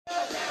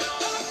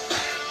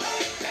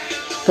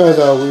Cause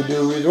all we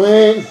do is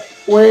win,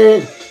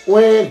 win,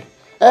 win.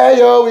 Hey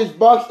yo, it's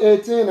Box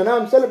 18 and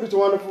I'm celebrating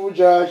wonderful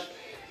Josh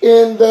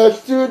in the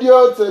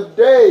studio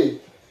today.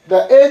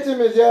 The A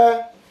team is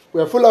here,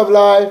 we're full of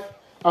life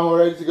and we're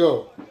ready to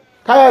go.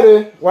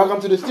 Kayode,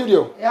 welcome to the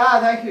studio. Yeah,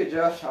 thank you,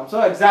 Josh. I'm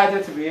so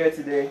excited to be here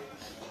today.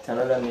 It's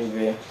another new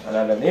day,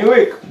 another new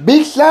week.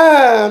 Big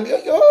Sam,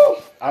 yo.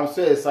 I'm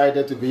so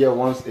excited to be here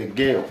once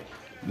again.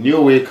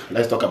 New week,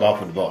 let's talk about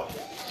football.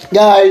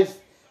 Guys,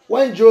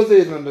 when Jose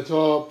is on the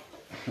top,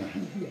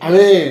 I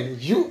mean,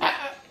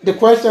 the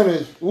question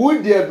is,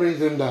 who dare brings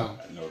him down?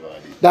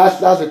 Nobody. That's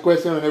the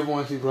question on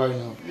everyone's lips right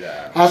now.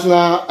 Yeah.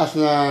 Arsenal.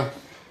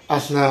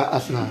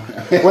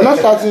 We're not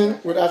starting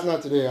with Arsenal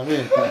today. I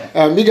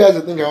mean, you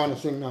guys think I want to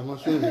sing now. I'm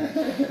not singing.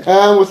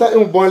 We're starting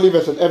with Burnley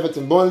versus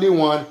Everton. Burnley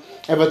won,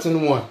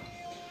 Everton won.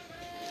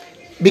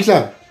 Big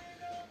Sam.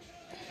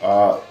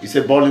 You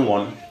said Burnley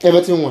won.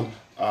 Everton won.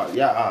 For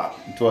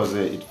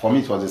me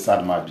it was a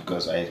sad match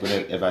because I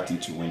expected Everton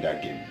to win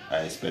that game. I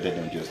expected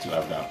them just to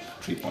have that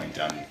 3 point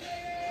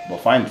but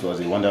fine, it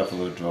was a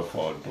wonderful draw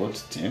for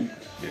both teams.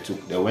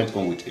 They went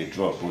home with a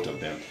draw, both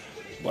of them.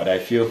 But I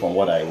feel from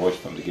what I watched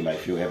from the game, I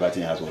feel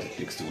Everton has what it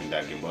takes to win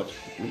that game. But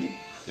really,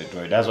 they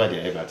draw. That's why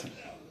they're Everton.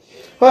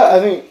 Well, I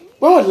think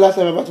when was the last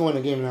time Everton won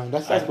a game now?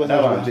 That's what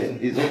I'm saying.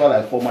 It's over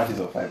like 4 matches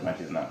or 5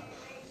 matches now.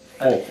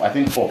 I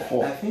think four.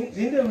 I think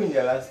didn't they win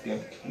their last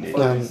game? No,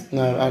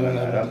 I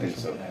don't think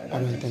so. I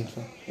don't think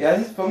so.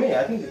 Yeah, for me,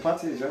 I think the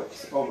party is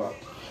over.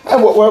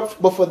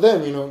 But for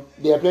them,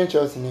 they are playing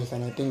Chelsea next,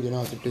 and I think they know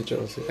how to play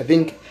Chelsea. I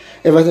think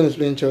Everton is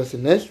playing Chelsea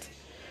next,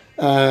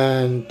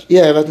 and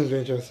Everton is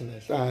playing Chelsea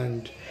next,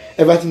 and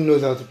Everton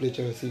knows how to play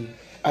Chelsea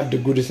at the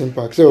Goodison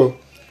Park. So,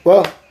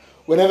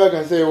 we never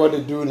can say what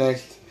they do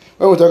next.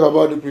 When we talk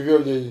about the preview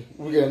of the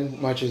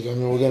weekend matches,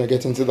 we're gonna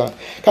get into that.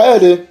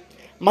 Kayode,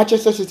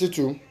 Manchester City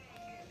 2,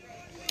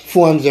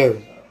 Fulham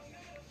 0.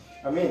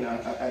 I mean, I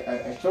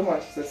thought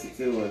Manchester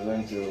City was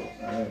going to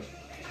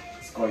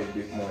score a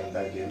bit more in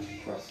that game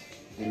because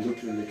they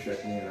looked really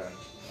threatening and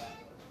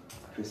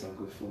play some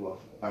good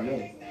football. I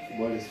mean,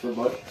 football is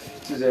football.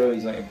 2-0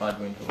 is not a bad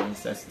win for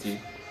Manchester City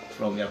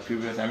from their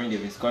previous. I mean, they've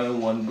been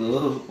scoring 1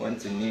 goal,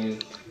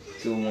 1-0,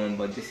 2-1,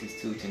 but this is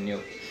 2-0.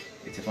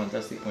 It's a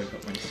fantastic point for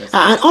Manchester City.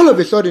 And all of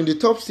a sudden, the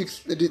top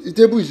 6, the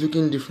table is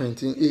looking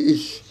different.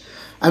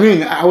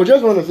 I would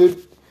just want to say,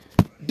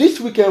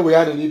 this weekend we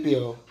had in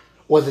EPL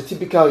was a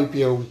typical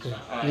EPL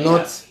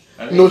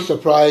weekend. No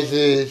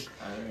surprises.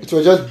 It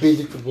was just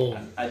basic football.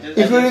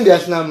 Including the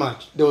Arsenal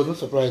match, there was no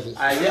surprises.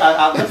 I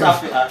just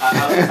have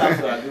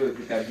to agree with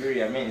Peter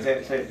Drury. I mean,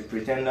 the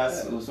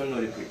pretenders also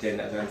know the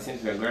pretenders, and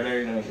since we're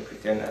gradually knowing the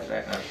pretenders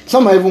right now.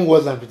 Some are even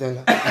worse than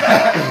pretenders. I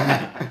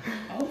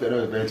hope you're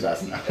not referring to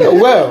Arsenal.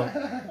 Well,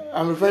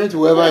 I'm referring to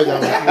whoever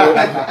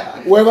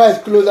is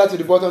closer to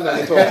the bottom than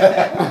the top.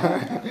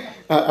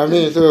 I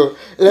mean, so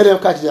let them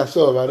catch their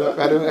soul. I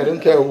don't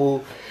care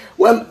who.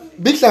 Well,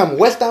 Big Sam,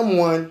 West Ham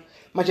won,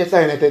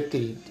 Manchester United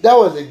 3. That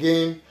was a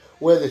game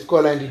where the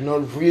scoreline did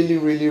not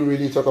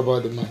really talk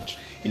about the match.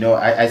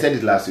 I said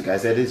it last week. I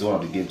said this is one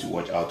of the games to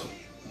watch out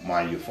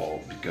Man U for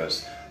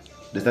because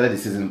they started the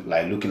season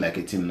like looking like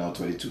a team not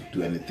ready to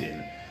do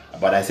anything.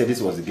 But I said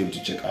this was the game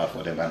to check out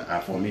for them,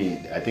 and for me,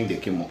 I think they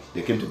came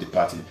to the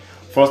party.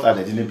 First half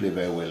they didn't play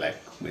very well like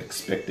we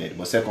expected,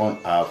 but second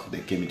half they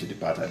came into the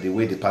party. The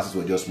way the passes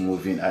were just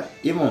moving, and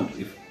even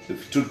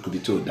if truth could be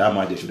told, that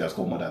match they should have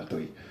scored more than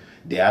 3.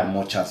 They had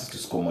more chances to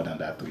score more than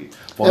that 3.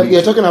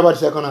 You're talking about the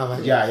second half,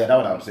 right? Yeah, that's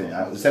what I'm saying.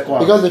 The second half,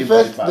 because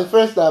the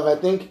first half, I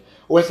think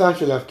West Ham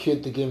should have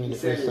killed the game in the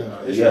first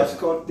half. They should have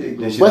scored 3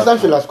 goals. West Ham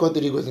should have scored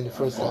 3 goals in the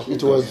first half.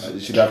 It was. I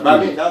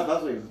mean, that's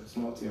what a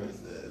small team is.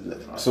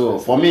 So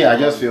for me, I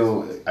just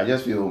feel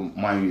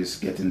Man U is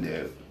getting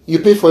there. You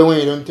pay for it when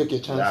you don't take your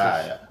chances.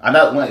 Yeah. And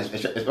that one,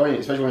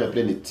 especially when you're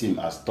playing a team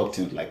as top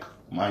teams like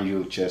Man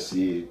U,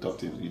 Chelsea, top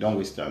teams, you don't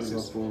waste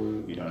chances.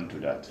 You don't do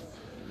that.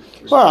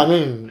 Well,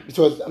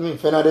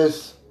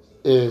 Fernandes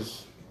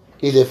is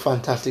a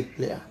fantastic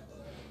player.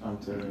 I'm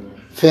telling you.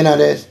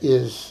 Fernandes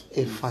is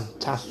a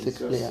fantastic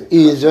player.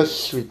 He is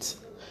just sweet.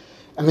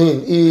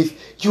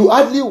 You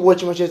hardly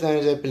watch Manchester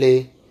United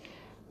play,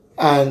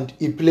 and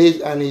he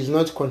plays and he's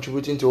not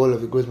contributing to all of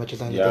the goals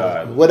Manchester United.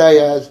 Yeah. Whether he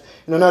has,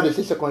 now they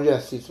say secondary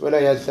assists, whether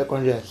he has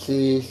secondary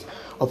assists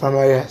or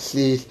primary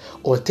assists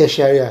or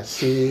tertiary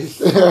assists,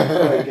 or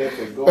he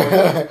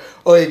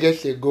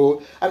gets a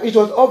goal. It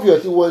was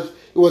obvious. He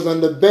was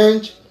on the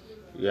bench.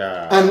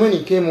 Yeah. And when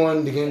he came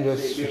on, the game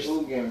just the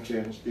whole game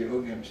changed.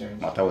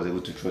 Mata was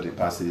able to throw the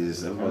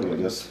passes. Everybody was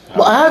just.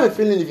 But I have a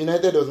feeling if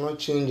United does not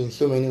change in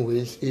so many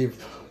ways,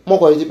 if more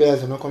quality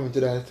players are not coming to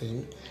that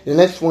team, the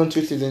next 1-2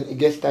 seasons it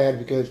gets tired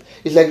because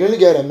it's like the only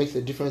guy that makes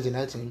a difference in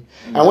that team.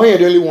 Mm-hmm. And when you're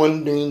the only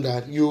one doing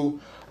that, you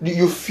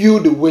feel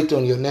the weight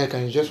on your neck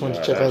and you just want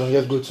to check out and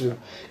just go to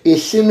a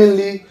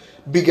seemingly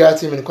bigger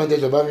team in the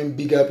context of having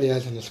bigger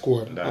players in the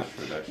squad. That's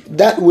true.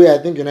 That way, I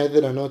think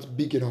United are not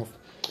big enough.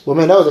 But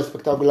man, that was a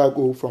spectacular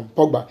goal from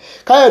Pogba.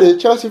 Kayode,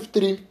 Chelsea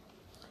 3,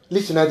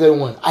 Leeds United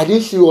won. I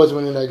didn't see us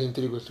winning that game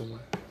 3-1.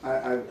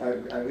 I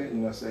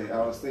didn't know. Say,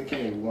 I was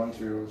thinking a 1-0, a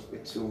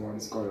 2-1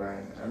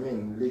 scoreline. I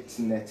mean, Leeds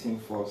netting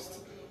first.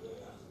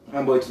 But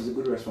it was a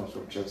good response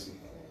from Chelsea.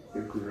 A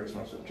good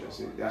response from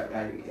Chelsea.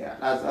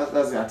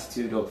 That's the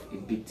attitude of a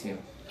big team.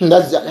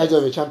 That's the attitude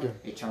of a champion.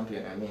 A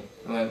champion. I mean,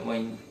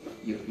 when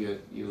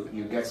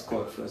you get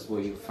scored first, but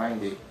you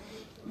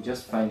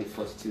just find the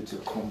fortitude to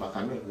come back.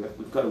 I mean,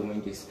 we've got to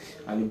win this,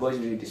 and the boys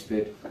really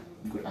displayed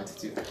good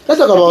attitude. Let's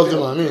talk about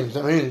Zuma. I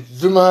mean,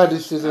 Zuma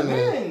this season.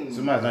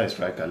 Zuma is not a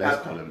striker. Let's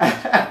call him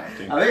that.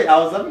 I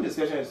was having a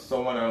discussion with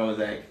someone, and I was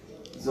like,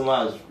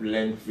 Zuma has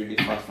learned really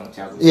fast from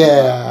Thiago Silva.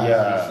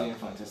 Yeah. He's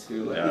fantastic.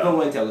 Yeah. Even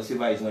when Thiago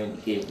Silva is not in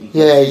the game,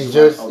 he's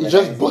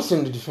just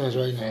busting the defense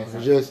right now.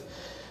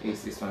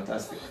 It's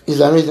fantastic. It's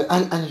amazing.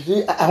 And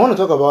I want to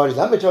talk about it.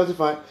 I'm a Chelsea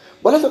fan,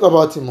 but let's talk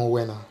about Timo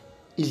Werner.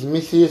 His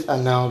misses are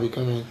now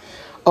becoming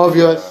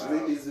obvious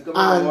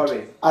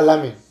and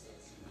alarming.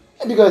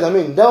 Because, I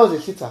mean, that was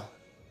a sitter.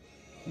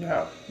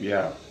 Yeah.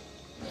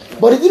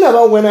 But the thing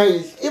about Werner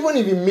is, even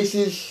if he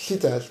misses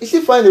sitters, he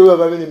still find a way of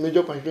having a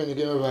major contribution in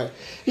the game. Right?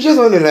 He's just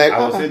only like,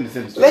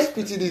 let's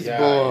pity this boy.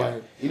 Yeah.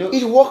 You know,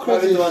 his work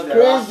rate is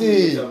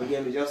crazy. One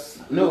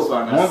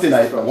thing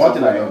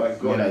I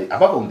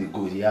apart from the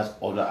goal, he has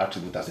other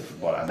attributes as a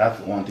footballer, and that's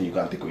one thing you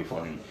can't take away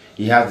from him.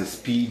 He has the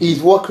speed.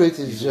 His work rate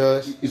is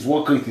his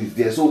work rate is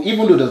there. So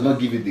even though it does not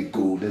give you the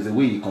goal, there's a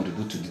way he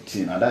contributes to the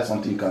team, and that's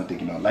something you can't take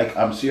him out. Like,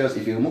 I'm serious,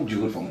 if you remove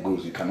Giroud from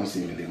goals, you cannot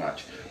see him in the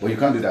match. But you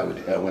can't do that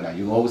with Werner.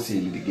 You always see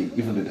him in the game,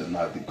 even though he does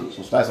not have the goal.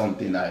 So that's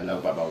something I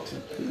love about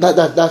him.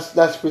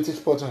 That's pretty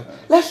spot on.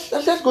 Let's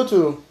go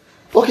to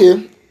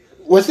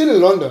we're still in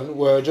London.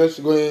 We're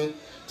just going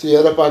to the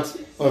other part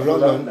of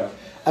London.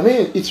 I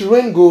mean, it's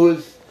rain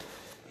goals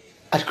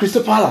at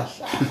Crystal Palace.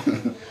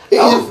 that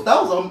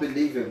was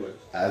unbelievable.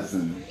 That was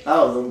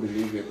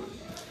unbelievable.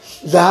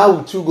 Zaha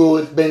with 2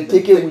 goals,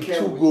 Benteke with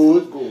 2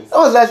 goals. That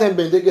was last time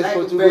Benteke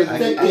scored 2 goals in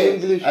the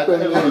English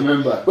Premier League.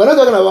 Remember. We're not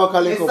talking about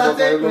Kaleko.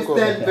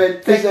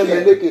 Christian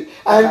Benteke.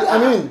 And I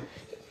mean,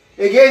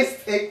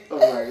 against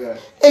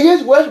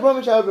West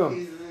Bromwich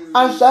Albion.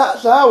 And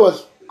Zaha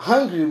was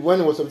hungry when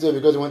he was up there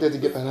because he wanted to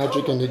get an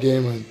hat-trick in the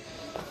game.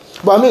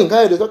 But I mean,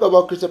 guys, they talk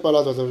about Crystal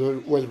Palace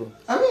versus West Brom.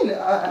 I mean,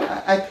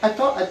 I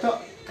thought in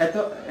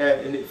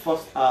the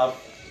first half,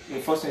 in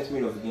the first 20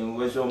 minutes of the game,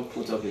 West Brom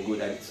put up a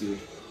good attitude.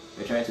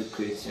 They're trying to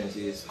create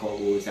chances, score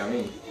goals. I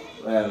mean,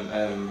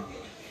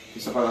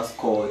 Crystal Palace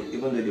scored,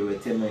 even though they were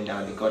 10 men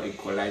down, they got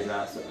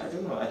equalizer. So I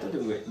don't know. I thought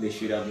they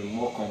should have been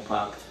more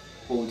compact,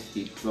 hold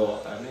the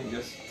draw. I mean,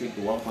 just take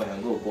the 1 point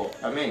and go. But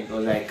I mean, it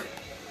was like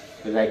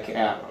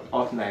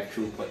off knife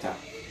through Potter.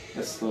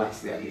 Just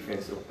slice their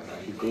defense open,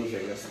 and the goals are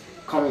just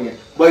coming in.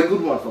 But a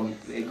good one from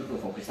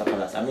Crystal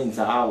Palace. I mean,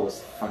 Zaha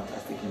was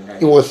fantastic in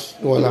that. It was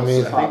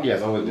amazing. I think he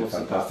has always been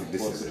fantastic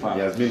this season. He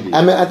has been.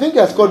 I think he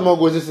has scored more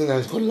goals this season than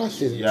he scored last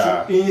season.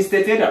 Yeah. In his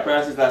 38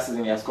 appearances last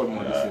season, he has scored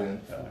more this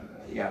season.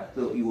 Yeah,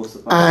 so he was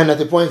superb. And at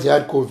the point he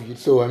had COVID,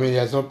 so I mean he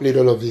has not played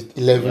all of the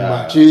 11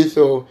 matches,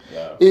 so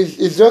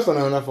it's just on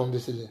another form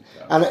this season.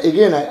 And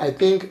again, I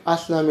think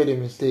Arsenal made a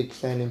mistake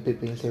signing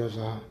Pepe instead of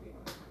Zaha.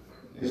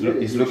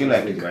 It's looking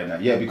like it right now.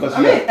 Yeah, because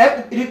I mean,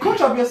 the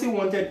coach obviously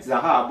wanted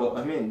Zaha, but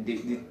I mean,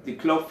 the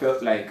club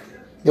felt like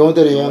they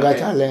wanted a younger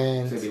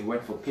talent, so they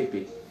went for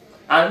Pepe.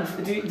 And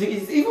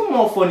it's even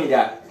more funny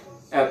that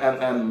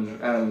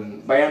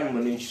Bayern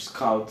Munich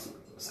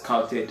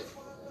scouted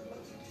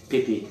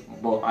Pepe,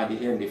 but at the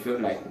end they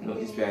felt like no,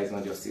 this player is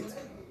not just it.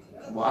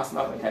 But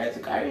Arsenal went ahead to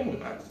carry him,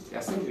 and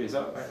they're seeing the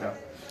result right now.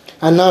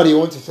 And now they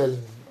want to sell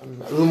him.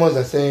 Rumors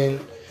are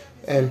saying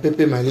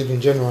Pepe might leave in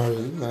January,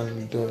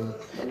 and the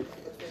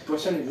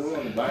question is, who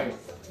want to buy him?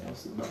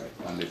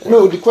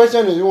 No, the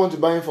question is, you want to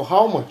buy him for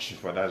how much?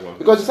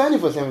 Because you signed him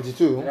for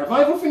 72. And I've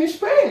not even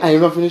finished paying. And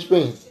you've not finished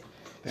paying.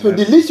 So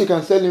the least you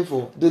can sell him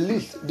for, the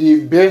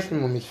bare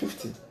minimum is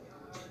 50.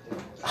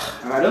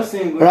 And I don't see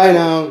him right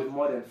now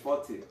more than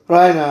 40.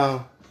 Right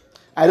now,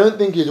 I don't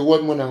think he's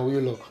worth more than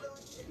Willock.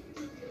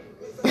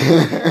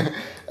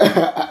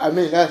 I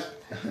mean, that's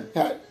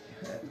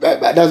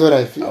what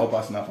I feel. I hope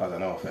Arsenal fans are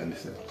not offended.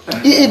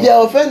 If they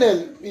are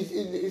offended,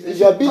 it's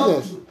their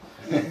business.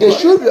 They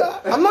should be.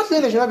 I'm not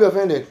saying they should not be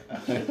offended.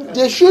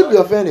 They should be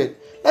offended.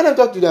 Let them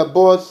talk to their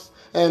boss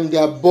and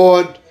their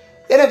board.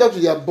 Let them talk to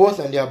their boss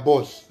and their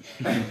boss.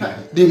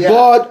 The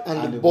board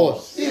and the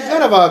boss. It's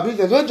none of our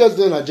business. We're just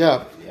doing a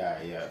job. Yeah.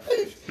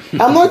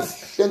 I'm not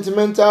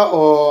sentimental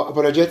or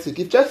apologetic.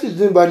 If Chelsea is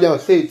doing badly, I'll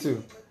say it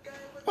too.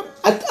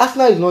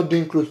 Arsenal is not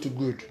doing close to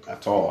good.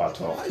 At all.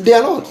 They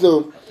are not.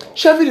 So,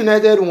 Sheffield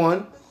United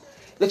won.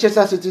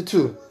 Leicester City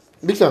 2.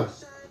 Big Sam.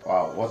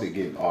 Wow, what a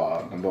game.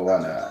 Number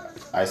one,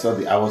 I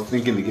was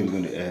thinking the game was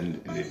going to end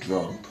in a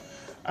draw.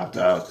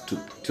 After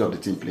two of the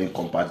team playing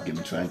compact game,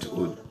 trying to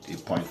hold a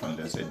point from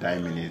them, so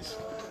 9 minutes.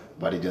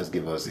 But they just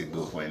gave us a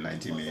goal for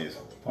 90 minutes.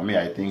 For me,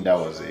 I think that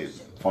was a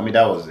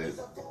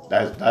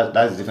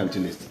that's the difference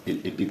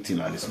between a big team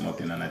and a small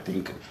team, and I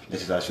think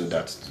Leicester showed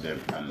that to them,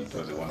 and it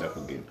was a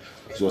wonderful game.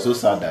 So it was so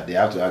sad that they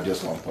have to have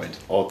just 1 point.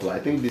 Although I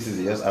think this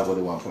is just after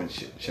the 1 point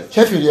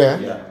Sheffield,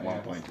 yeah.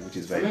 1 point, which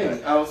is I very mean,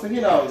 good. I was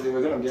thinking they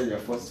were going to get their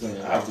first win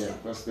in that game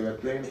because they were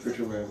playing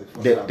pretty well in the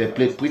first half. They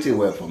played pretty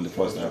well from the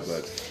first half,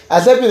 but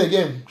Except in the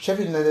game,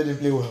 Sheffield United didn't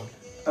play well.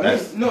 I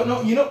mean,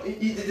 no, you know, the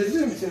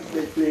difference between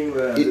they playing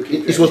well and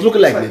it was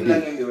looking like they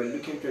did. They were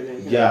looking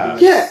training. Yeah.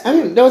 Yeah, I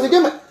mean, there was a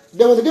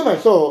game I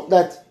saw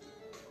that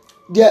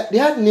they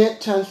had near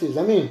chances.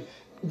 I mean,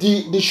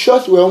 the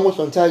shots were almost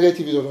on target.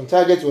 If it was on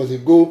target, it was a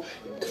goal.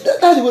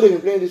 That's the way they've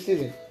been playing this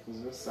season.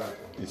 It's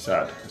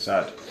sad. It's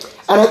sad.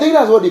 And I think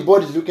that's what the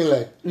board is looking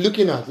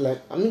at. Like,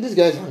 I mean, these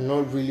guys are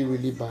not really,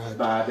 really bad.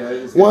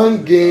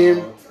 One game,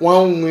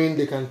 one win,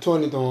 they can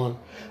turn it on.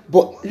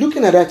 But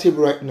looking at that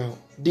table right now,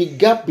 the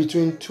gap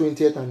between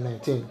 20th and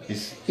 19th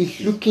is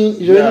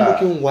already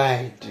looking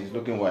wide. It's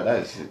looking wide. That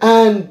is it.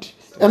 And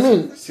I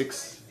mean,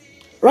 6.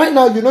 right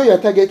now, you know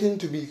you're targeting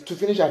to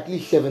finish at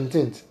least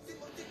 17th.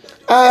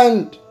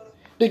 And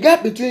the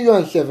gap between you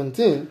and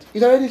 17th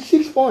is already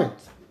 6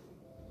 points.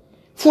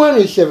 Fulham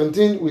is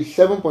 17 with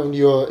 7 points.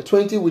 You're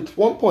 20 with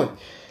 1 point.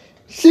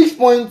 6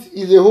 points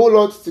is a whole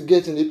lot to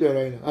get in the EPL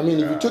right now. I mean,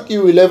 if it took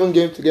you 11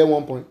 games to get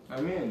 1 point.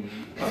 I mean,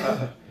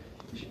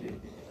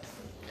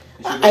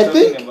 I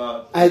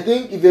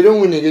think if they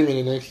don't win a game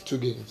in the next 2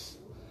 games,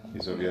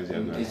 It's obvious.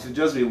 it should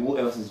just be who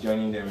else is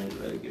joining them in the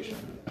relegation.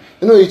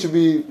 you know, it should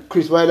be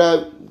Chris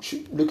Wilder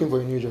looking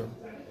for a new job.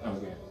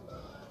 Okay.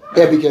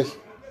 Yeah, because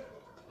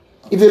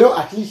if they don't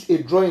at least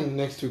a draw in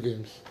the next 2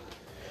 games,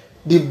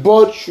 the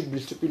board should be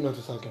stupid not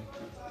to sack him.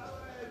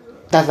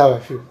 That's how I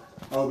feel.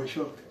 I'll be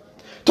shocked.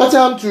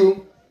 Tottenham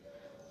 2,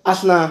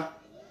 Arsenal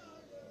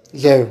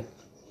 0.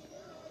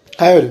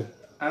 Coyote.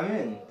 I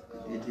mean,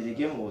 the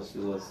game was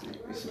a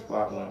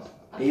superb one.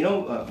 You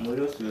know,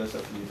 Mourinho's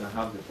philosophy, you can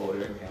have the ball,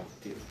 let me have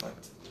the tape. But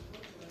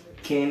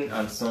Kane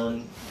and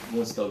Son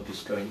won't stop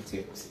destroying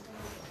teams.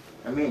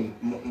 I mean,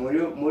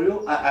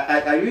 Mourinho,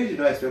 I really did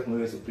not expect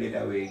Mourinho to play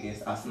that way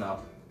against Arsenal.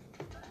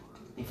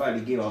 In fact,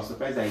 the game, I was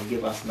surprised that he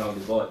gave Arsenal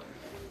the ball.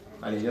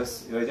 And they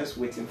were just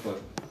waiting for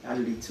a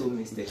little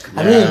mistake.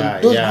 I mean,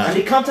 And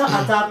the counter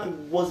attack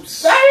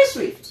was very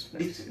swift.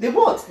 They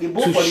both for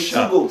the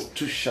 2 goals.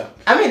 Too sharp.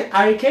 I mean,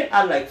 Harry Kane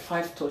had like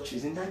 5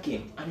 touches in that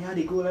game, and he had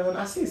a goal and an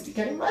assist. You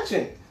can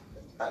imagine.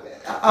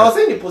 I was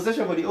saying the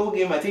possession for the whole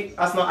game. I think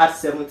Arsenal had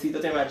 70,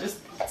 Tottenham had just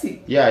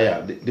 30.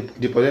 Yeah.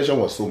 The possession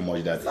was so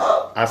much that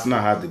Arsenal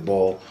had the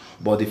ball,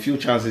 but the few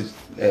chances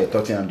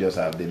Tottenham just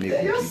have, they make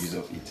good use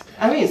of it.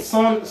 I mean,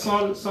 Son is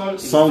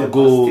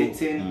goal.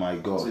 devastating My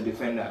God. to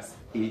defenders.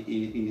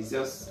 He's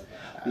just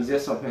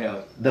something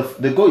else.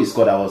 The goal he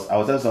scored, I was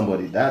telling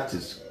somebody that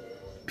is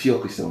pure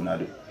Cristiano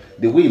Ronaldo.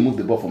 The way he moved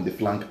the ball from the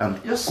flank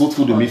and Just go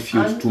through the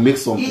midfield to make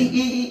something.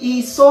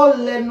 He saw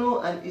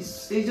Leno and he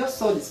just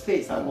saw the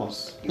space. That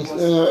was.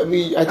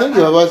 I think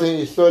you were about saying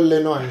he saw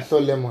Leno and he saw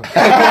Lemon.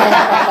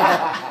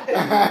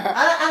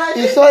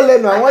 He saw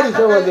Leno and what he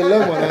saw was the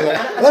lemon. I was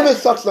like, let me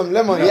suck some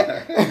lemon.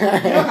 Yeah.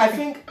 You know, I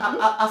think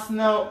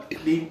Arsenal,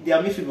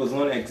 their midfield was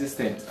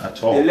non-existent.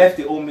 At all. They left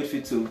the old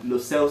midfield to Lo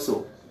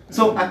Celso.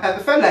 So I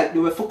felt like they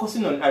were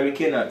focusing on Harry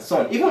Kane and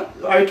Son. Even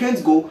Harry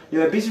Kane's goal, they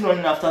were busy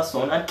running after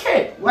Son and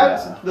Kane.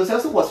 While Lo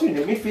Celso was in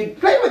the midfield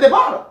playing with the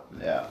ball.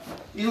 Yeah.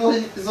 It was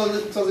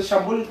a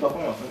shambolic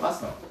performance from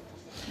Arsenal.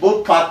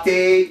 Both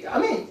Partey, I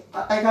mean,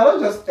 I cannot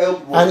just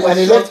help. And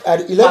he left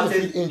the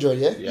field injured,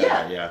 yeah?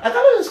 Yeah. I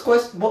cannot just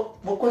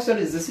question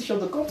his decision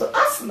to come to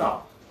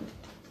Arsenal.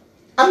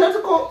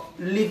 Atletico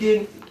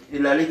leading the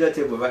La Liga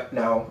table right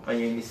now, and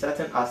you're in the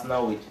certain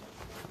Arsenal with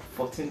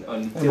 14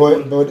 on the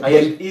table. But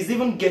he's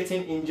even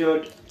getting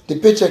injured. The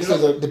paycheck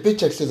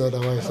says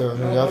otherwise, so I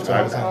mean, you have to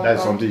understand.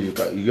 That's something you're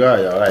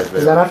right.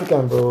 He's an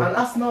African, bro. And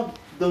Arsenal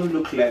don't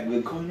look like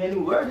we're going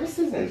anywhere this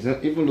season. It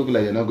doesn't even look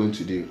like you're not going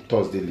to the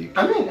Thursday league.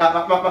 I mean,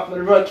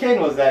 Roy Kane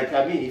was like,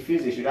 I mean, he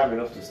feels they should have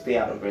enough to stay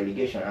out of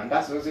relegation, and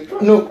that's what's the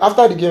truth. No,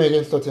 after the game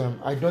against Tottenham,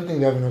 I don't think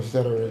they have enough to stay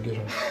out of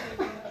relegation.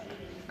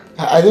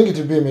 I think it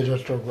will be a major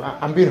struggle.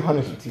 I'm being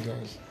honest with you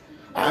guys.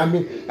 I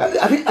mean,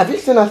 have you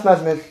seen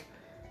Arsenal's next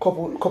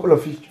couple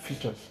of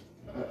features?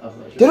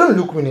 They don't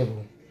look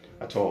winnable.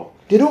 At all.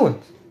 They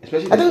don't.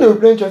 Especially I think they will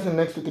play Chelsea in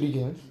the next 2-3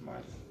 games.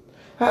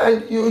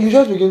 And you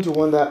just begin to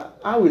wonder,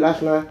 how will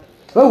Arsenal,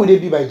 where will they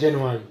be by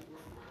January?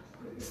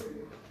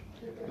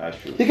 That's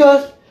true.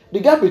 Because the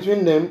gap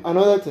between them and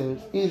other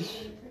teams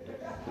is,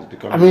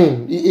 It's I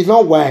mean, it's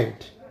not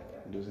wide.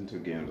 losing 2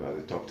 games as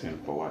a top team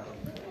for what?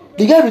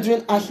 The gap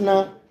between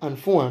Arsenal and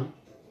Fulham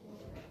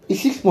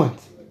is 6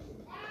 points.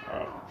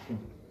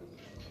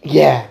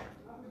 Yeah,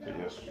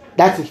 Yes.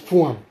 that is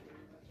Fulham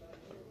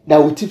that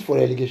will tip for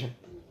relegation.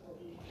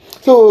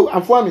 So,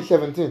 and Fulham is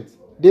 17th.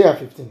 They are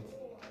 15th.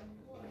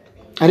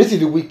 And this is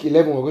the week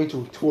 11, we're going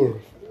to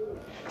 12.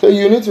 So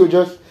you need to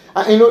just,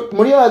 and you know,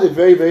 Mourinho has a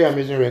very, very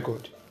amazing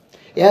record.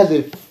 He has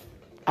an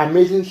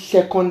amazing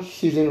second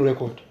season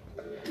record.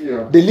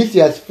 Yeah. The least he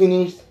has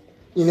finished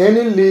in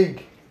any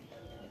league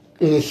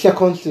in his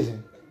second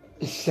season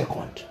is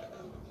second.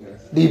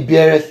 Yes. the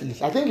barest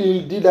list. I think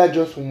he did that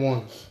just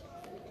once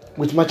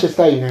with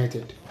Manchester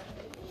United.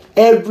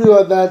 Every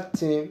other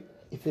team,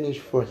 he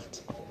finished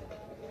first.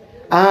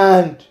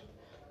 And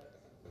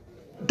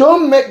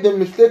don't make the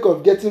mistake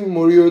of getting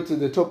Mourinho to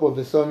the top of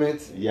the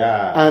summit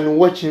and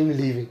watch him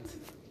leave it.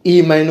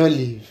 He might not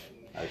leave.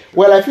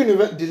 Well, I feel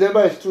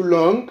December is too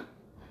long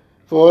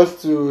for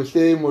us to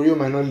say Mourinho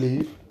might not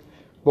leave.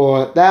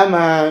 But that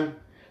man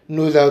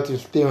knows how to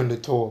stay on the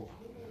top.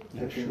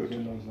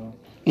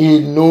 He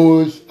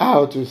knows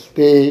how to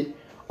stay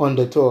on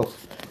the top.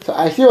 So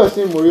I see us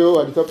seeing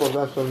Mourinho at the top of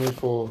that summit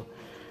for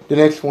the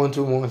next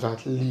 1-2 months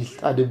at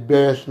least, at the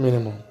barest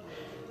minimum.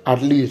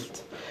 At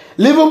least.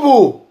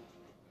 Liverpool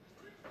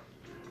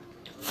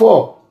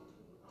 4.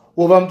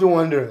 Wolverhampton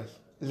Wanderers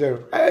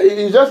 0.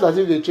 It's just as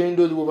if they changed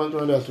those Wolverhampton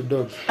Wanderers to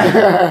dogs.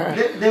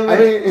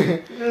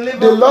 They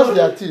lost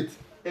their teeth.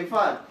 In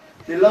fact,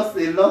 they lost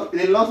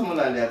more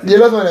than their teeth. They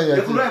lost more than their They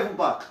teeth. could not even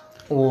back.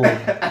 Oh.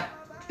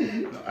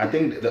 I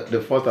think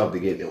the first half of the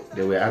game,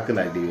 they were acting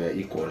like they were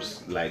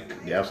equals,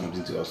 like they have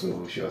something to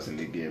also show us in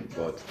the game.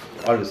 But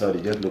all of a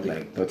sudden, they just look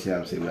like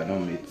Tottenham say we are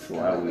not mates.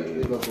 Why are we?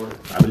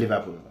 I believe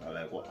Liverpool.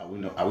 Like, what,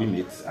 are we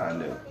mates?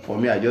 And for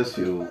me, I just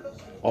feel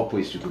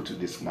always should go to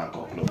this man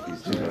called club.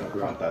 He's doing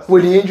fantastic.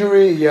 With the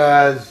injury he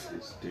has,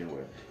 He's doing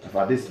well. In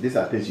fact, this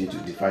I think you to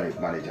define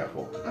a manager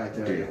for. I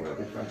tell Doing you, well.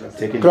 it's fantastic.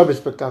 Taking club is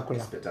spectacular.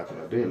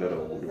 spectacular, doing a lot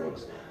of good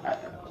works.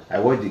 I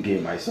watched the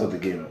game. I saw the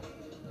game.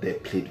 They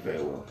played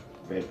very well.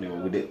 With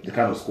the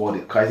kind of squad,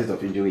 the crisis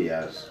of injury he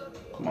has.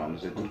 Come on,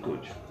 he's a good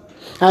coach.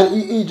 And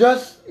he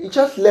just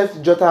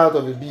left Jota out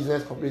of the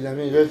business completely. I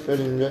mean, he just fell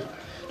in.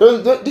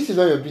 Don't, this is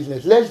not your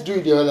business. Let's do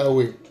it the other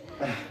way.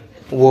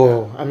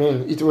 Whoa. I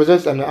mean, it was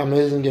just an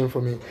amazing game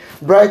for me.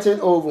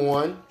 Brighton over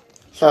 1,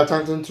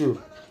 Southampton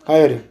 2. How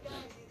are you?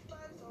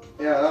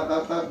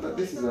 Yeah,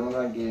 this is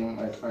another game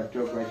I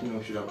feel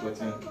Brighton should have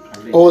gotten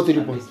at least, all 3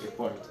 at points. least a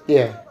point.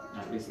 Yeah.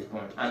 At least a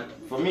point. And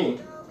for me,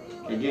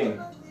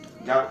 again,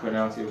 that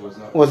penalty was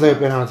not A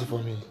penalty for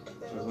me.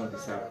 It was not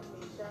deserved.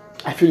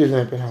 I feel it's not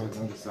a It was penalty.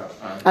 not deserved.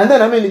 And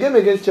then, I mean, the game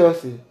against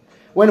Chelsea,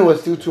 when it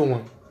was still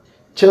 2-1,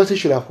 Chelsea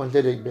should have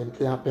conceded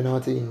a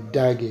penalty in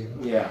that game.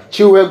 Yeah.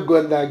 Chilwell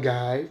got that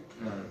guy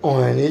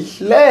on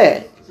his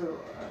leg. So,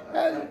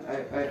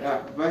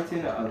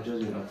 Brighton have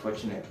just been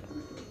unfortunate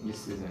this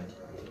season.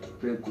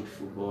 Play good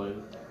football,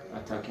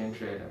 attacking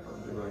trade.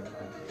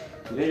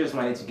 They don't just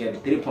manage to get the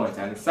 3 points,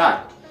 and it's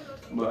sad.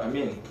 But I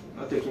mean,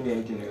 not taking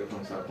anything away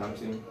from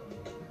Southampton.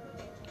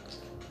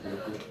 They're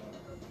good.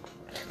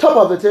 Top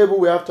of the table,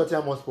 we have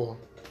Tottenham Hotspur,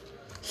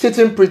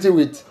 sitting pretty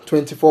with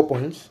 24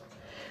 points,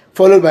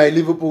 followed by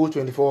Liverpool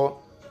 24,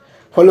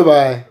 followed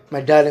by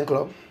my darling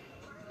club.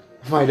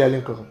 My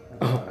darling club.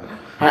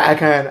 I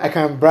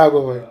can brag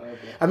over it.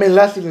 I mean,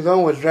 last season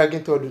someone was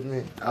dragging third with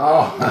me.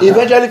 Oh. He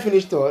eventually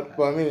finished third,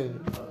 but I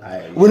mean,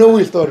 we know who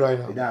is third right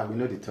now. Yeah, we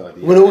know the third.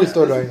 We know who is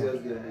third right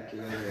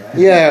now.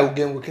 Yeah,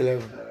 game week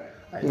 11.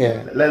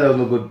 Yeah. Let us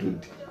not go to.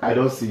 I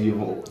don't see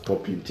you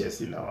topping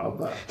Chelsea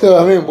now.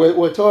 So I mean,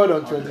 we're third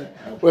on 20.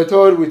 We're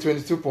third with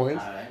 22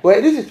 points. Well,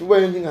 this is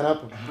where anything can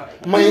happen.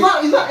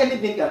 It's not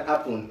anything can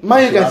happen.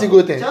 Man, you can still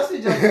go 10.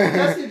 Chelsea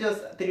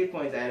just 3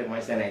 points ahead of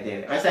Manchester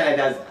United. Manchester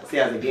United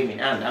still has a game in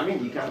hand. I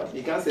mean, you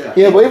can't say that.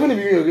 Yeah, but even if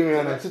you win your game,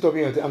 and I'm still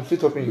topping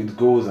you. With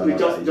goals and We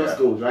just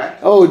goals, right?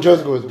 Oh,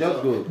 just goes.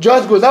 Just goals.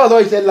 Just goes. That was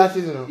what he said last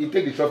season. You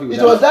take the trophy. With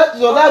It was that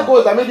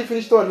goal that made you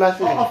finish third last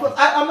season. Of course,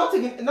 I'm not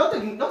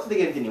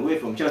taking anything away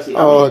from Chelsea. Oh,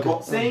 I mean, okay.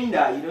 but saying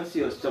that you don't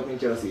see us stopping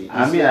Chelsea.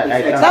 I mean,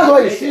 I can't- That's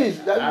what he sees.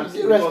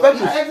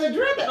 Respect I it.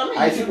 exaggerated. I mean,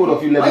 I see both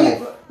of you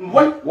level.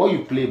 What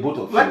you play, both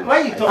of you.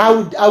 When you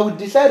talk, I would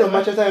decide on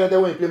Manchester United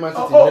when you play Man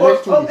City in the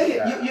next 2 weeks.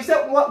 okay. You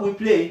said what we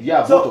play.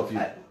 Yeah, so, both of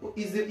you.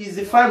 Is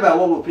defined by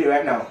what we play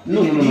right now.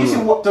 No, do no, you no, see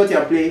no. what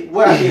Tottenham play?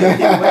 What are they?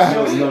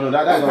 No,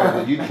 that's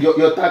not good.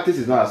 Your tactics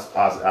is not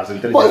as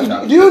intelligent.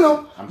 But do you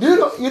know?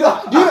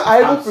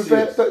 I even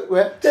prefer.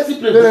 Well, Chelsea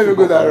play don't good let me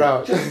go football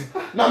that for me.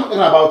 route. No, I'm not talking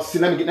about. See,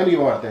 let me give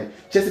you one thing.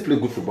 Chelsea play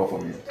good football for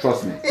me.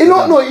 Trust me. He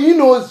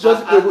knows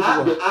just play good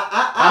football.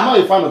 I'm not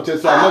a fan of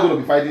Chelsea. I'm not going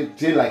to be fighting.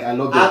 Saying like I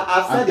love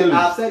them.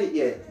 I've said it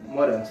here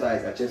more than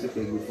twice. That Chelsea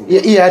play good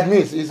football. He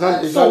admits it's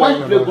not. So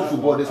when you play good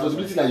football, there's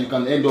possibility that you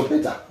can end up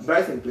better.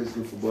 Brighton plays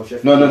good football.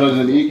 Sheffield.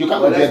 No. You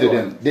can't compare to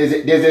let's them.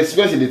 There's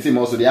experience in the team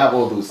also. They have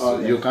all those. Oh,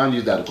 yeah. You can't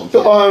use that to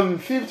compare. So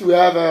fifth we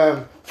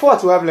have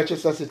fourth we have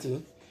Leicester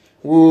City,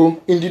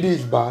 who Ndidi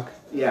is back.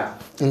 Yeah.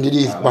 Ndidi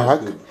is That's back.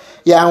 good.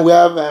 Yeah, and we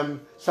have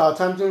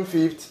Southampton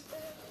fifth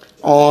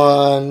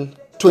on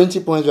 20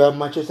 points. We have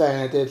Manchester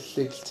United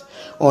sixth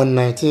on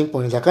 19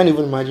 points. I can't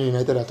even imagine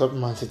United at top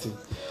Man City.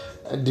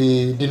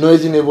 The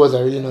noisy neighbors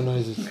are really not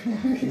noisy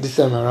this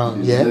time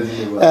around.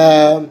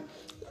 Yeah.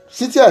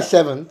 City are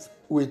seventh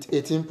with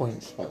 18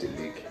 points. What a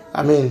league.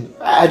 I mean,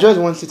 I just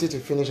want City to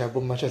finish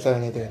above Manchester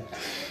United.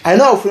 I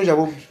know I'll finish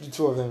above the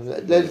two of them.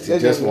 Let's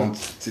just want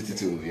City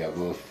to be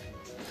above.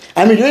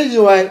 I mean, the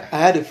reason why I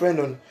had a friend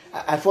on,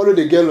 I followed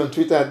a girl on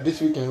Twitter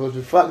this weekend was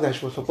the fact that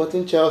she was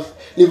supporting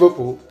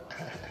Liverpool,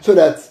 so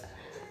that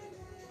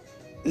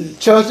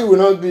Chelsea will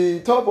not be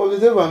top of the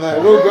table. I'm like,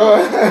 oh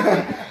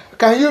God,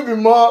 Can you be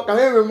more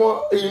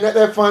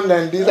United fan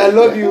than this? I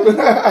love you.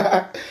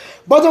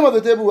 Bottom of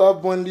the table, we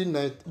have Burnley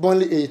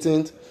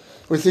 18th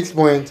with 6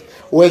 points,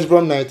 West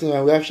Brom 19,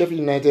 and we have Sheffield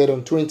United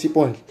on 20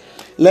 points.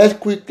 Let's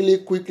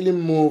quickly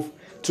move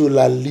to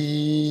La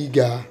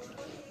Liga.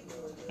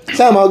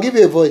 Sam, I'll give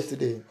you a voice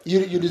today.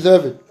 You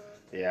deserve it.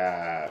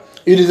 Yeah.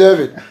 You deserve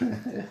it.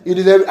 You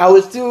deserve it. I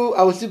will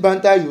still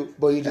banter you,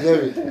 but you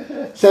deserve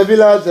it.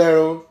 Sevilla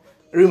 0,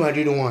 Real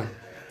Madrid 1.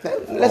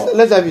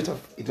 Let's have it up.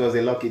 It was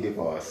a lucky day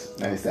for us.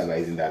 Let me start by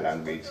using that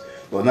language.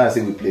 But now I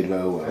think we played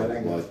very well.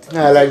 But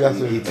I like that.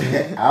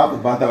 I have to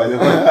banter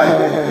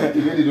myself.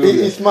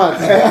 He's smart.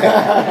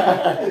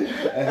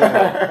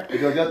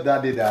 It was just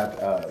that day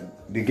that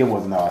the game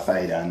was on our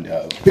side, and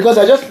because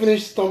I just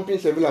finished stomping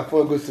Sevilla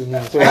 4 goals to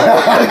nil. So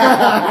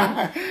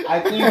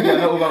I think we are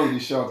not over with the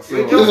shock. So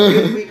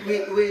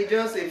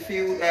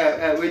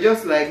we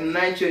just like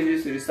 9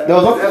 changes to the start.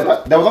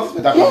 There was not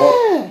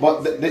spectacular,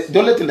 but the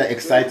only thing that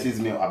excites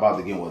me about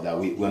the game was that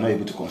we were not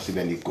able to conceive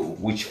any goal,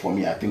 which for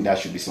me I think that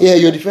should be something. Yeah,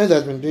 your defense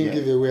has been doing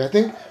giveaway. I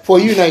think for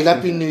you now it's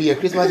Happy New Year.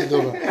 Christmas is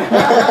over.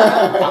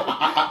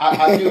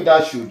 I feel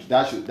that should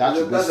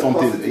bring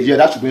something. Yeah,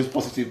 that should bring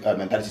positive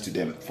mentality to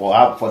them. For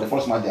the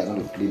first match they are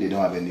going to play, they don't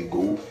have any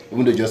goal,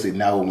 even though just a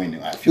narrow win.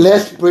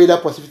 Let's pray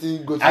that positivity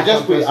goes. I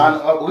just pray,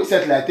 and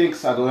recently I think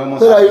Sadio Ramos.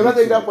 So that you not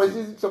take that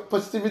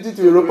positivity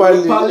to Europa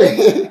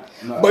League.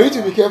 No, but you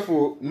to be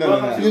careful.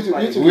 No. You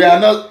to we are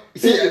not.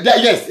 See,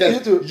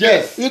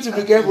 yes. You to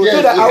be careful.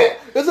 Yes,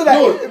 Yes,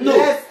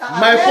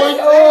 my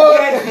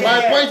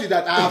point is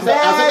that I have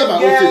accepted my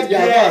own fate. You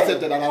have not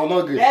accepted, and I will not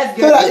agree. So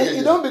that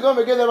you don't become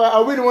a case about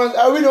are we the ones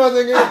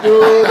against do.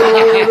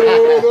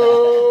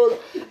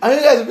 And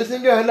you guys will be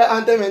singing another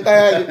anthem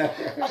entirely.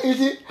 You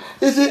see,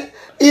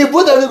 if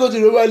both of you go to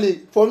Europa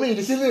League, for me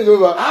the season is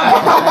over.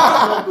 I'm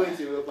not going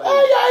to Europa League.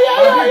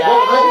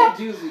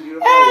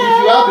 If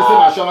you have the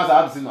same assurance, I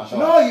have the same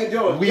assurance. No, you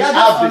don't. We have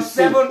the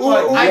same. 7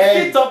 points. I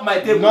still top my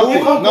table.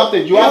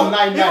 Nothing. You have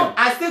 9.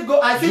 I still You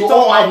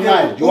top my have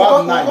 9. table. You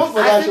have 9.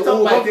 I still top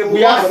my table.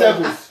 We have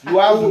 7. You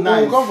have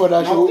 9. We'll come for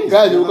that show.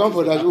 Guys, we'll come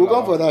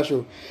for that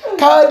show.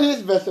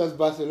 Cadiz versus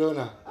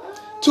Barcelona.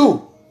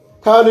 2.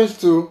 Cadiz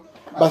 2.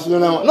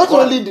 Barcelona 1. Not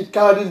only did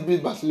Cadiz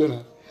beat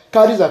Barcelona,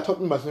 Cadiz are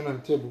topping Barcelona on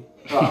the table.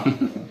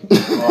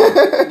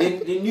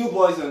 The new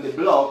boys on the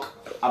block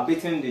are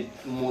beating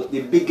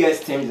the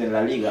biggest teams in La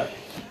Liga.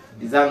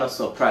 Is that not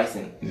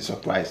surprising? It's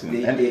surprising.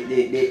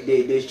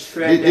 They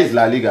shredded. This is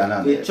La Liga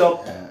now. They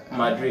chopped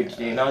Madrid.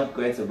 They're not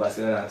going to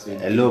Barcelona.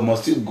 Hello,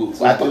 must still go.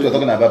 I thought you were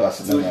talking about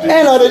Barcelona.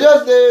 Hey, no,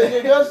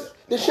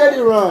 they shed it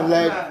around.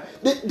 Like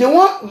they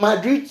want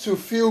Madrid to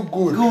feel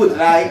good. Good,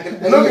 like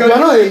you're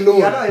not alone.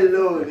 You're not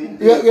alone.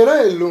 You're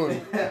not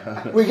alone.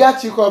 We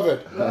got you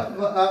covered. But,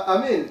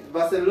 I mean,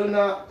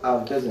 Barcelona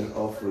have just been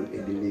awful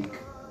in the league.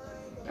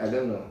 I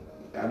don't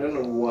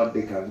know what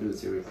they can do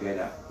to repair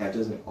that. They're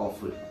just been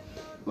awful.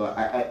 But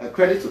I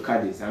credit to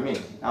Cadiz. I mean,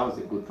 that was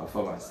a good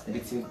performance.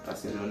 Beating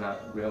Barcelona,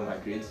 Real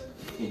Madrid.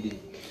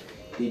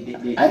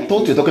 I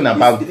thought you were talking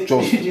about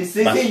just the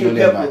season you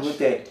get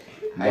promoted.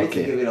 I need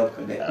to give it up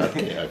for them.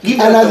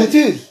 And as it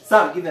is,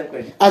 Sam, give them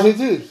credit. As it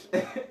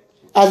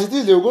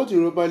is, they will go to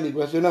Europa League.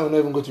 Barcelona will not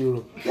even go to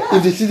Europe.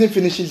 If the season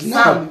finishes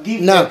now. Sam,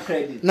 give them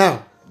credit.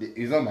 Now.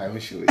 It's not my own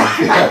show.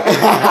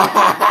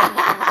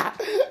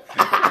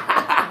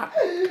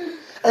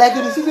 Like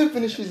if the season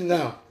finishes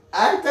now,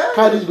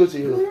 Cadiz go to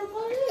Europe.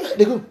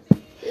 They go.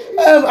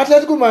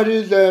 Atletico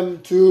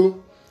Madrid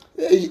 2,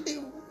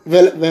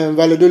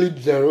 Valladolid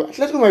 0.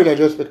 Atletico Madrid are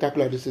just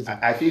spectacular this season.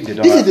 I feel they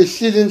don't. This is the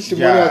season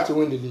Simone to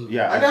win the league.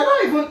 Yeah. And they're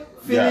not even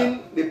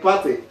feeling the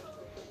party.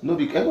 No,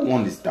 because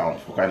everyone is down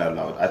for crying out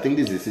loud. I think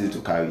this is the season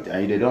to carry it,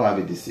 and if they don't have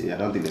it this year, I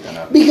don't think they can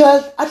have it.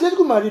 Because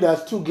Atletico Madrid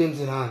has 2 games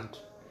in hand,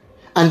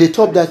 and they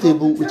top that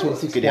table with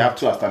 26 points. They have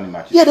 2 outstanding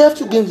matches. Yeah, they have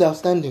 2 games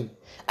outstanding,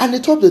 and they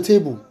top the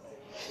table.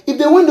 If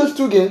they win those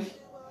 2 games,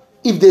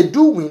 if they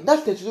do win,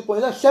 that's 32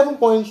 points. That's 7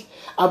 points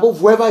above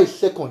whoever is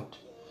second.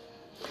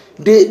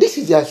 This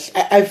is just.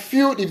 I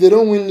feel if they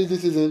don't win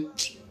this season,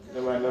 They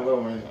might never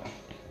win.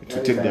 It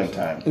will take them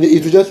time.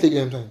 it will just take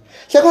them time.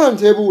 Second on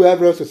the table, we have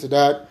Real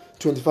Sociedad,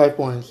 25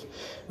 points.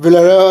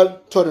 Villarreal,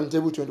 third on the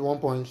table, 21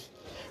 points.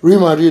 Real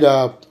Madrid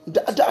are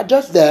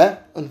just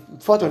there, and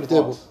fourth on the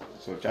table.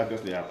 So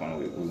Champions League happen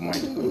with mind.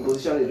 The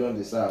position they don't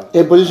deserve.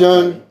 A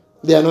position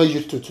they are not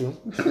used to too.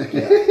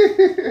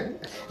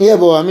 Yeah,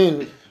 but I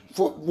mean,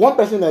 for one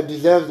person that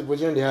deserves the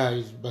position they are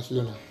is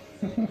Barcelona.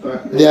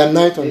 They are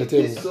ninth on the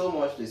table. They so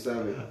much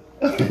deserve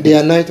They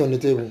are ninth on the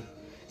table.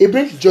 It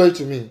brings joy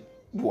to me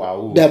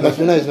Wow. that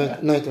Barcelona is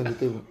ninth on the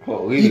table.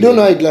 Oh, really? You don't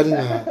know how it gladdens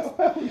my heart.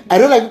 I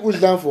don't like people's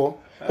downfall,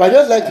 but I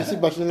just like to see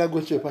Barcelona go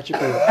through a patchy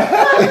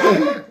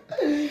period.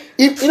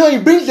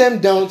 It brings them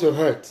down to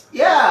hurt.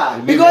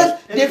 Yeah. Because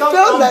they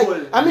felt like,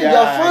 humble.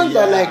 their fans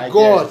are like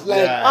gods.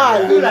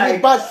 Like, they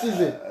bad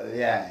season.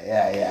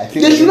 Yeah. I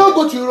think They should not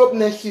go to Europe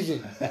next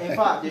season. In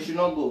fact, they should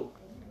not go.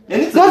 They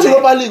need to Not to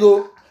Europa League,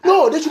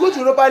 No, they should go to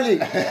Europa League.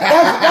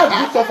 That's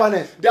good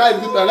sufferness. That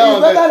is It's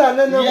better than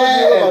them not going to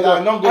Europa than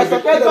League. not going I to-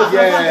 support them.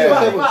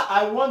 I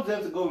want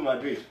them to go with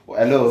Madrid.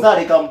 Hello. So that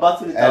they can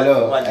battle it out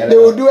Hello. with Madrid. They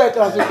will do a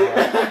Clasico.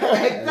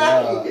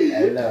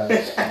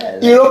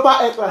 Europa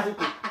El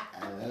Clasico.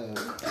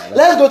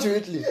 Let's go to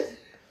Italy.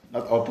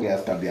 Not all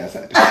players can be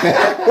outside.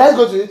 Let's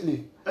go to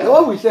Italy. And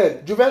what we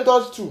said,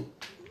 Juventus 2,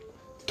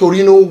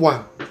 Torino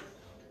 1.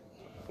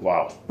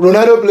 Wow.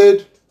 Ronaldo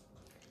played,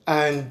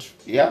 and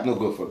He had no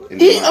go for it.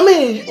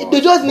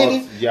 they just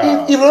need it.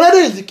 Yeah. If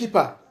Ronaldo is the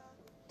keeper,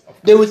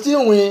 they will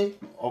still win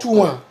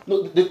 2-1.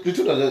 No, the truth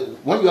is that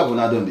when you have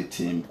Ronaldo on the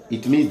team,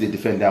 it means the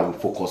defender will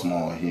focus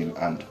more on him,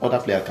 and other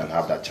players can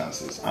have that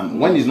chances. And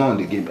when he's not in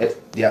the game,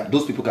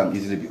 those people can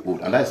easily be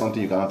old, and that is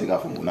something you cannot take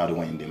out from Ronaldo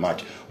when in the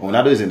match. When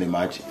Ronaldo is in the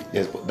match,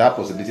 there's that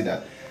possibility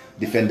that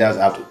defenders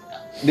have to.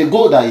 The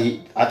goal that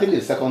I think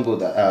the second goal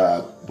that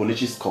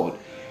Bonucci scored,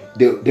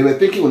 they were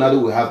thinking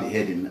Ronaldo will have the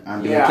heading,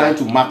 and they were trying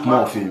to mark more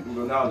of him.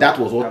 Ronaldo. That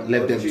was what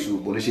led them to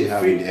Bonucci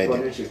having the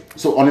heading. Bonucci.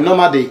 So on a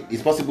normal day,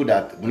 it's possible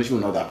that Bonucci will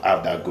not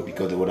have that goal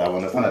because they would have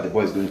understand that the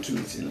boy is going to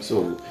meet him.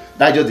 So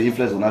that's just the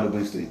influence Ronaldo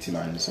brings to the team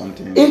and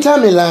something. Inter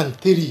Milan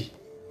 3,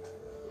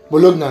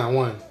 Bologna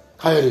 1.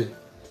 Kayode.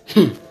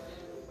 It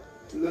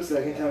looks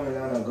like Inter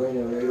Milan are going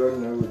away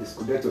running away with the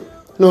Scudetto.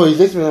 No, it's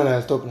AC Milan that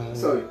has stopped now.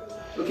 Sorry.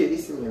 Okay,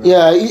 this is Milan.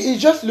 Yeah, it's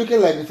just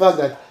looking like the fact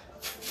that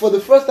for the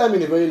first time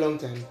in a very long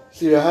time,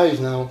 Serie A is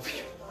now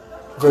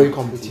very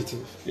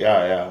competitive.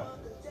 Yeah.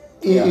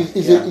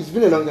 It's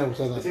been a long time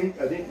without I that. think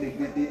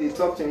the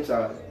top teams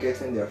are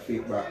getting their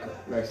feet back,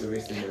 like the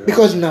rest in the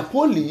Because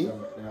Napoli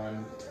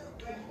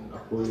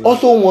Napoli.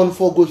 also won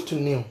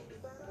 4-0.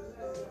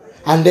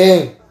 And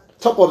then,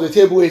 top of the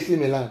table, AC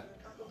Milan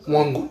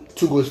won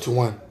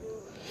 2-1.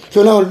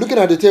 So now, looking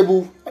at the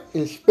table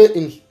in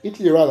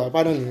Italy,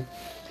 pardon me,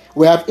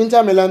 we have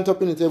Inter Milan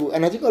topping the table,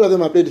 and I think all of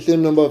them have played the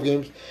same number of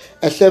games,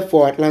 except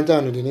for Atlanta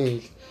and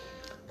Udinese.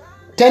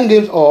 10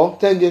 games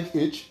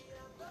each,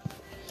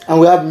 and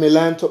we have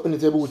Milan topping the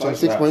table with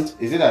 6 points.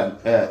 Is it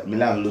that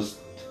Milan lost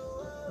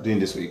during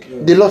this week?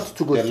 They lost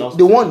 2-0.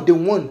 They won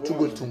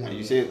 2-1. And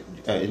you say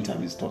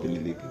Inter is topping the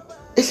league.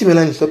 AC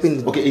Milan is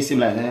topping the Okay, AC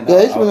Milan. Yeah,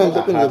 AC Milan is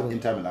topping the level.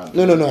 Inter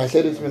Milan. No, I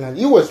said AC Milan.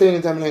 You were saying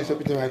Inter Milan is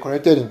topping the level. I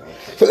corrected him.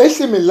 So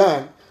AC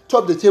Milan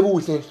top the table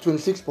with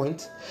 26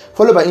 points,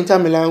 followed by Inter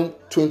Milan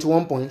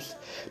 21 points,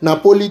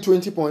 Napoli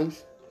 20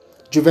 points,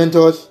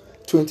 Juventus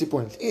 20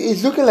 points.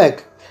 It's looking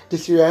like the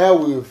Serie A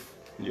we've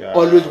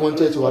always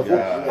wanted to have.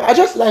 Yeah. I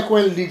just like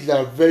when leagues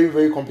are very,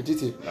 very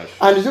competitive.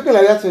 And it's looking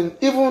like that in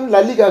even La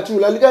Liga too.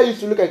 La Liga used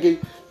to look like a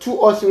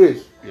 2-horse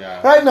race.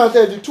 Yeah. Right now,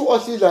 the 2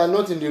 horses are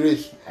not in the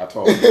race. At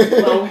all.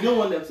 But we don't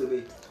want them to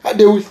wait.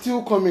 They will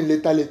still come in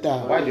later.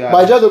 Why do you But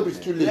I just hope it's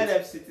too Let late.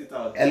 them sit it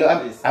out. Hello,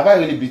 have I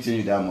really beaten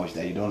you that much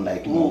that you don't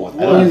like me or what? I Who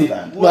don't are you?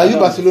 understand. No, are you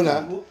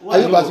Barcelona? Are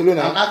you I'm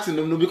Barcelona? asking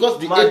them, no, because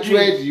the Madrid.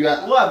 hatred you are.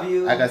 Who have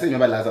you? Like I said,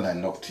 remember last time I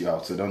knocked you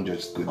out, so don't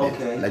just go there.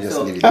 Okay, Let's just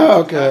so- leave it. Ah,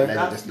 okay.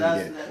 Let's just leave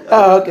it there.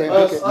 Ah, okay.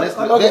 Let's- Okay. let's-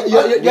 Okay.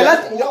 Your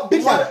last,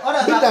 big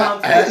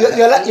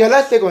time. Your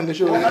last take on the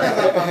show.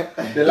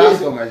 The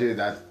last one I say is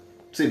that,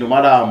 see, no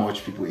matter how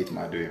much people hate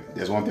Madrid,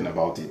 there's one thing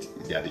about it: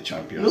 they are the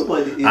champions.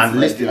 Nobody hates and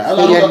listen,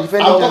 Madrid. They are the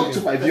defending I'll talk champions.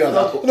 to my viewers.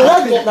 No,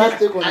 that's his last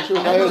take on the show.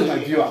 I talk to my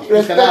viewers.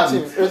 Respect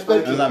him.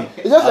 Respect him. Understand?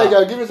 It's just like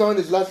you're giving someone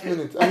his last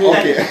minute. I mean,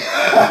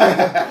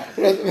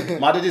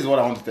 Madrid is what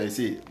I want to tell you.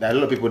 See, there are a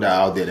lot of people that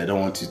are out there that don't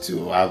want you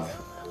to have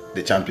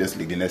the Champions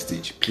League the next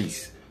stage.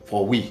 Please,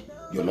 for we,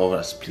 your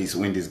lovers, please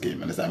win this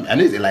game. Understand me? I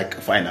know it's like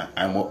final.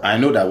 I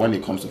know that when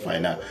it comes to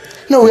final,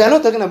 no, we are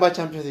not talking about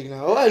Champions League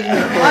now. Why are you?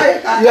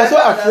 You are so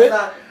afraid.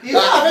 He's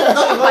not afraid to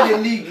talk about the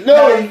league.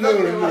 No. He's not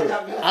talking about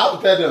Champions League.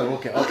 I'll tell them.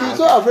 Okay. I'm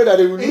so afraid that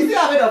they will Is lose. he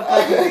afraid of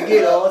fighting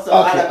again or also?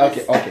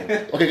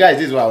 Okay, guys,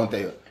 this is what I want to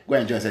tell you. Go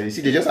and enjoy yourself. You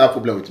see, they just have a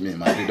problem with me,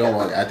 man. Don't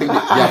worry. I think they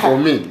are for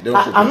me. They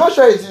don't I'm not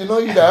sure it's not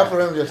you that have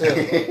problem with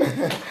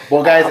yourself.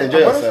 But guys, enjoy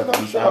I'm yourself.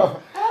 honestly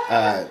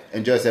not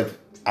Enjoy yourself.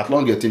 As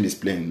long as your team is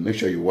playing, make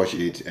sure you watch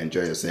it.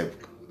 Enjoy yourself.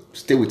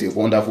 Stay with a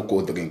wonderful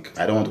cold drink.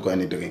 I don't want to call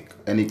any drink.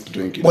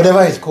 You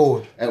Whatever is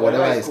cold.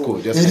 whatever is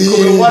cold. Just It it is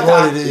could be what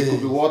water. it It is. could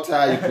be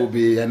water. It could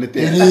be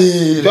anything. It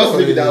is Just what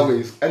leave it it that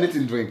is. way.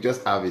 Anything drink,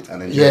 just have it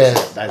and enjoy. Yes,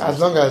 yourself. That's as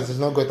long as it's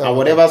not got and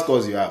whatever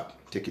scores you have,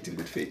 take it in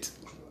good faith.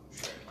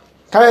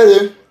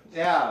 Kayode,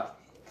 Yeah,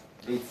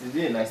 it's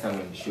been a nice time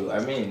on the show. I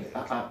mean,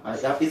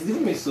 it's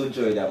giving me so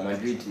joy that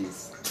Madrid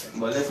is,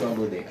 but let's not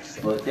go there.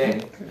 But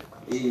then,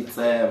 it's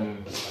a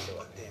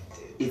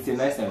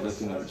nice time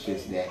looking on the show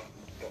today.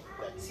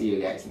 See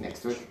you guys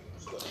next week.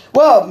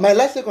 well, my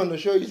last take on the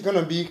show is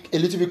gonna be a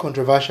little bit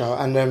controversial,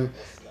 and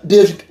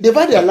they've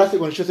had their last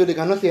take on the show, so they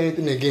cannot say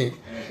anything again.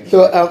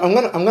 So I'm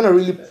gonna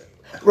really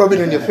rub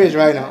it in their face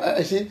right now.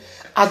 See,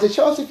 as a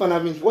Chelsea fan,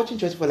 I've been watching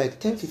Chelsea for like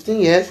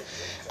 10-15 years,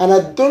 and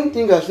I don't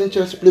think I've seen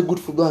Chelsea play good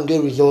football and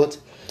get results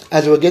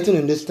as we're getting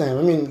in this time.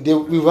 I mean,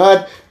 we've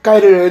had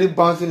Kyrie already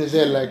bouncing his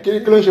head like,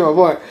 "Close my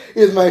boy,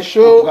 it's my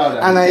show,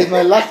 and it's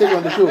my last take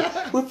on the show."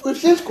 We've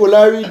seen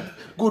Scolari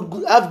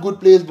have good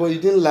players, but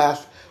it didn't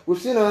last. We've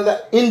seen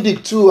another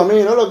Indic too. I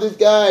mean, all of these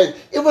guys,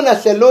 even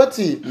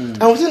Ancelotti,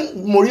 and we've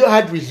seen Mourinho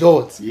had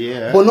results,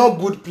 but not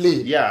good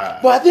play. Yeah.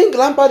 But I think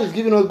Lampard is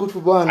giving us good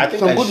football and I think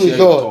some I good share your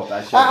results. thought.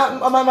 I share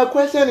your thought. My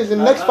question is: in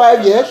the next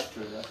 5 years,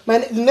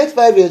 in the next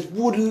 5 years,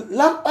 would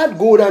Lampard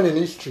go down in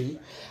history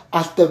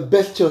as the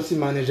best Chelsea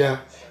manager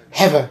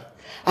ever?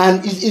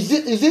 And is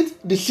it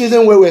the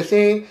season where we're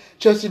saying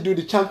Chelsea do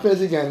the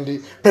Champions League and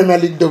the Premier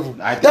League double?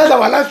 That's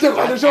our last take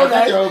on the show,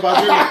 guys.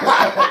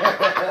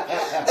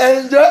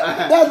 Enjoy.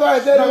 That's why I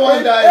said. No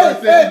wonder you're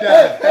saying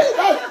that.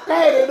 That's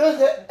kind. They don't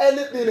say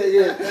anything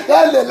again.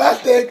 That's the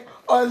last take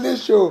on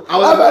this show.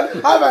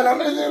 Have an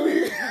amazing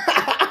week.